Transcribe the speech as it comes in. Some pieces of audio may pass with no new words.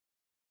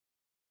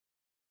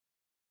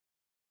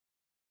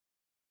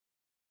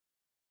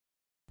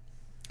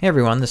Hey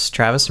everyone, this is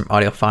Travis from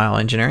Audiofile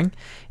Engineering.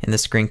 In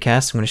this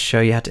screencast, I'm going to show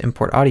you how to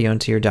import audio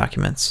into your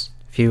documents.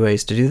 A few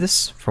ways to do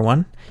this. For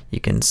one, you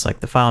can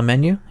select the File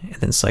menu and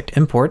then select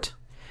Import,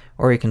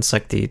 or you can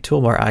select the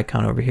toolbar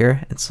icon over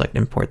here and select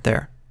Import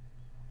there.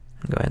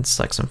 I'll go ahead and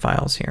select some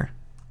files here.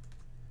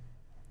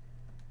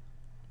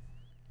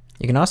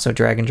 You can also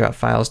drag and drop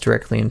files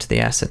directly into the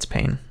Assets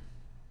pane.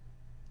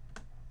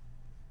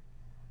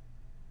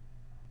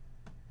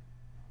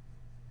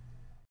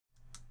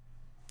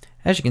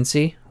 As you can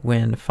see,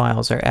 when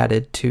files are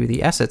added to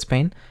the Assets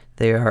pane,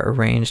 they are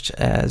arranged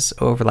as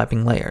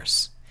overlapping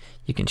layers.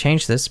 You can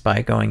change this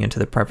by going into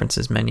the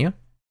Preferences menu,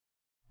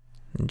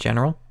 in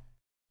General,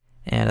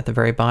 and at the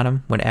very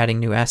bottom, when adding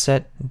new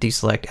asset,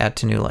 deselect Add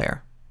to New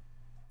Layer.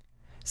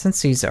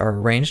 Since these are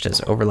arranged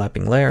as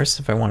overlapping layers,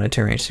 if I wanted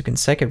to arrange them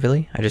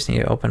consecutively, I just need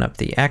to open up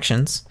the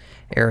Actions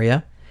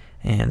area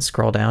and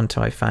scroll down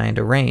until I find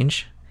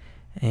Arrange,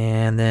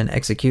 and then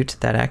execute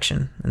that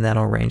action, and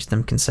that'll arrange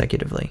them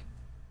consecutively.